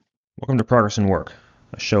Welcome to Progress in Work,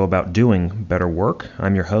 a show about doing better work.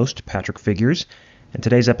 I'm your host, Patrick Figures, and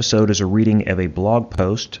today's episode is a reading of a blog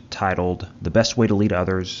post titled, "The Best Way to Lead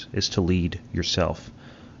Others is to Lead Yourself,"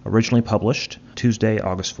 originally published Tuesday,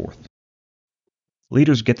 August 4th.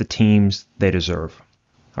 Leaders get the teams they deserve.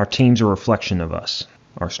 Our teams are a reflection of us.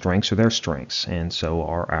 Our strengths are their strengths, and so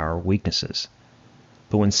are our weaknesses.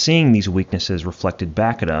 But when seeing these weaknesses reflected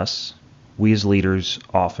back at us, we as leaders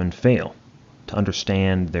often fail to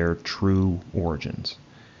understand their true origins.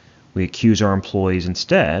 We accuse our employees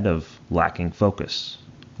instead of lacking focus,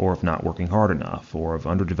 or of not working hard enough, or of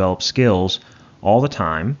underdeveloped skills, all the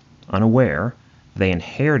time, unaware they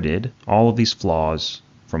inherited all of these flaws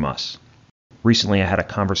from us. Recently, I had a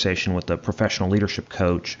conversation with a professional leadership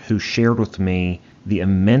coach who shared with me the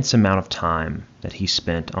immense amount of time that he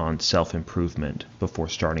spent on self-improvement before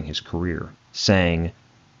starting his career, saying,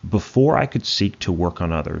 "Before I could seek to work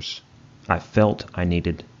on others, I felt I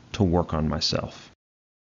needed to work on myself."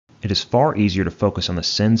 It is far easier to focus on the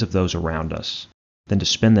sins of those around us than to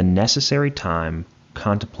spend the necessary time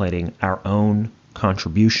contemplating our own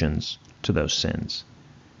contributions to those sins.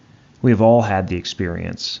 We have all had the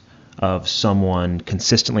experience of someone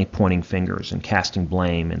consistently pointing fingers and casting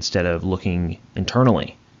blame instead of looking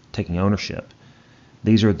internally, taking ownership.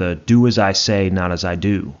 These are the do as I say, not as I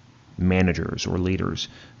do managers or leaders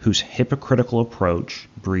whose hypocritical approach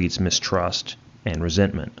breeds mistrust and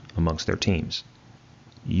resentment amongst their teams.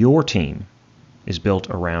 Your team is built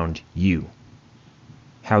around you,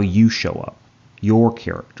 how you show up, your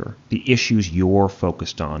character, the issues you're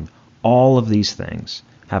focused on. All of these things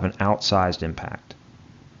have an outsized impact.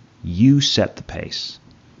 You set the pace.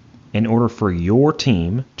 In order for your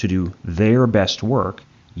team to do their best work,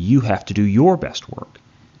 you have to do your best work.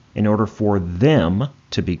 In order for them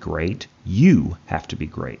to be great, you have to be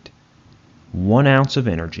great. 1 ounce of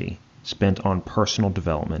energy spent on personal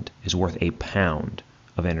development is worth a pound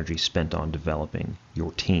of energy spent on developing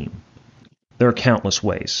your team. There are countless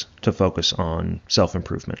ways to focus on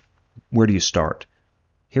self-improvement. Where do you start?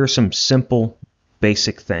 Here are some simple,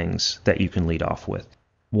 basic things that you can lead off with.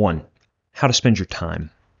 1, how to spend your time.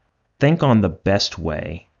 Think on the best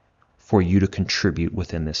way for you to contribute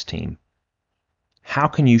within this team. How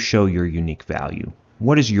can you show your unique value?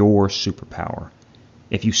 What is your superpower?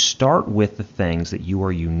 If you start with the things that you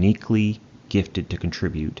are uniquely gifted to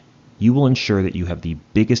contribute, you will ensure that you have the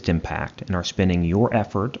biggest impact and are spending your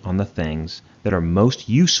effort on the things that are most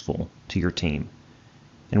useful to your team.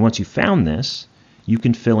 And once you've found this, you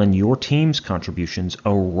can fill in your team's contributions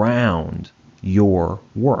around your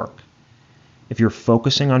work. If you're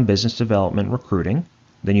focusing on business development recruiting,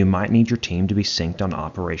 then you might need your team to be synced on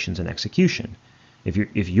operations and execution.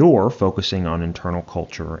 If you're focusing on internal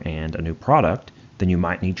culture and a new product, then you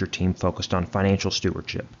might need your team focused on financial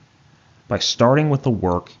stewardship. By starting with the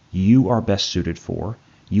work you are best suited for,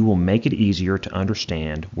 you will make it easier to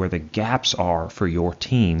understand where the gaps are for your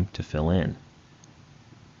team to fill in.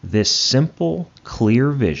 This simple,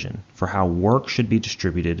 clear vision for how work should be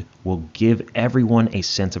distributed will give everyone a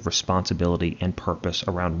sense of responsibility and purpose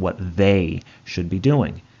around what they should be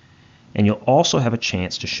doing. And you'll also have a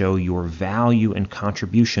chance to show your value and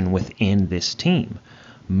contribution within this team,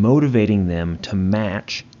 motivating them to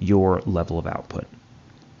match your level of output.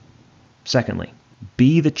 Secondly,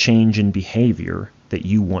 be the change in behavior that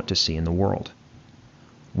you want to see in the world.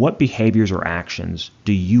 What behaviors or actions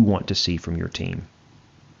do you want to see from your team?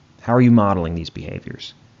 How are you modeling these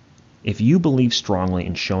behaviors? If you believe strongly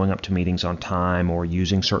in showing up to meetings on time or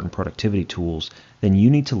using certain productivity tools, then you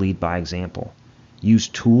need to lead by example. Use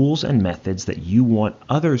tools and methods that you want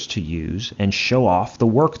others to use and show off the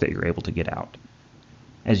work that you're able to get out.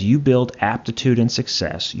 As you build aptitude and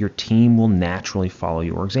success, your team will naturally follow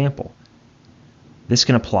your example. This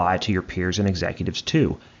can apply to your peers and executives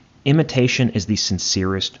too. Imitation is the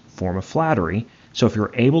sincerest form of flattery, so if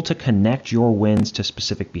you're able to connect your wins to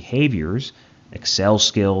specific behaviors, Excel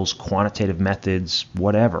skills, quantitative methods,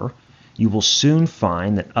 whatever, you will soon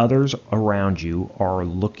find that others around you are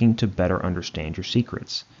looking to better understand your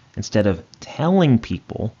secrets. Instead of telling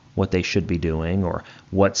people what they should be doing or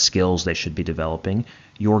what skills they should be developing,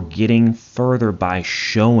 you're getting further by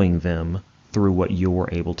showing them through what you're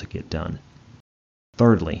able to get done.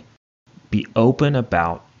 Thirdly, be open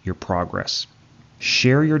about your progress.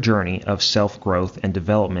 Share your journey of self-growth and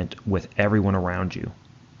development with everyone around you.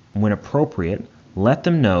 When appropriate, let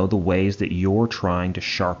them know the ways that you're trying to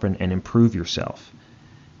sharpen and improve yourself.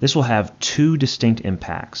 This will have 2 distinct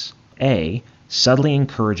impacts. A, subtly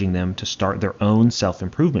encouraging them to start their own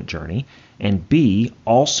self-improvement journey, and B,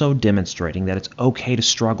 also demonstrating that it's okay to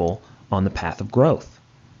struggle on the path of growth.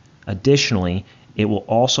 Additionally, It will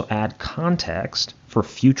also add context for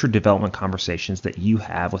future development conversations that you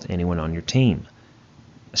have with anyone on your team.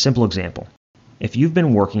 A simple example. If you've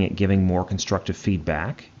been working at giving more constructive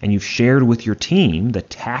feedback and you've shared with your team the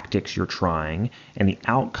tactics you're trying and the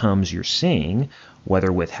outcomes you're seeing,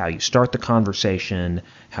 whether with how you start the conversation,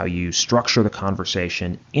 how you structure the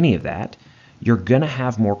conversation, any of that, you're going to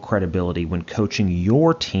have more credibility when coaching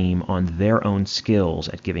your team on their own skills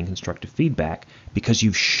at giving constructive feedback because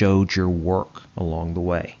you've showed your work along the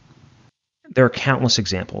way. There are countless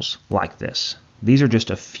examples like this. These are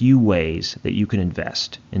just a few ways that you can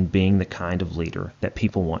invest in being the kind of leader that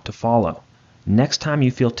people want to follow. Next time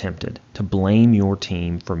you feel tempted to blame your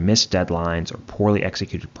team for missed deadlines or poorly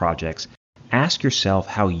executed projects, ask yourself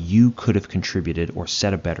how you could have contributed or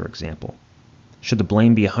set a better example. Should the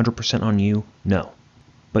blame be 100% on you? No.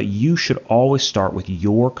 But you should always start with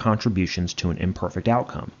your contributions to an imperfect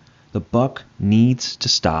outcome. The buck needs to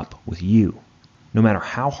stop with you. No matter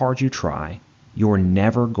how hard you try, you're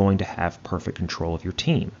never going to have perfect control of your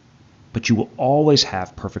team. But you will always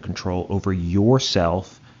have perfect control over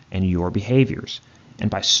yourself and your behaviors. And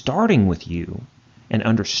by starting with you and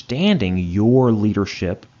understanding your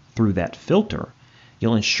leadership through that filter,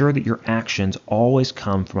 you'll ensure that your actions always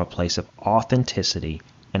come from a place of authenticity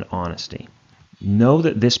and honesty. Know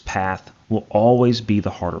that this path will always be the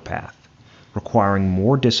harder path, requiring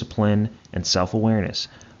more discipline and self-awareness,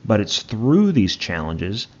 but it's through these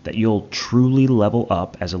challenges that you'll truly level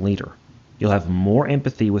up as a leader. You'll have more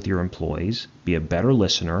empathy with your employees, be a better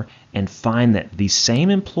listener, and find that these same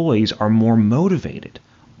employees are more motivated,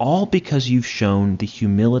 all because you've shown the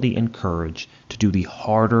humility and courage to do the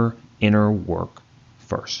harder inner work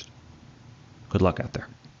first. Good luck out there.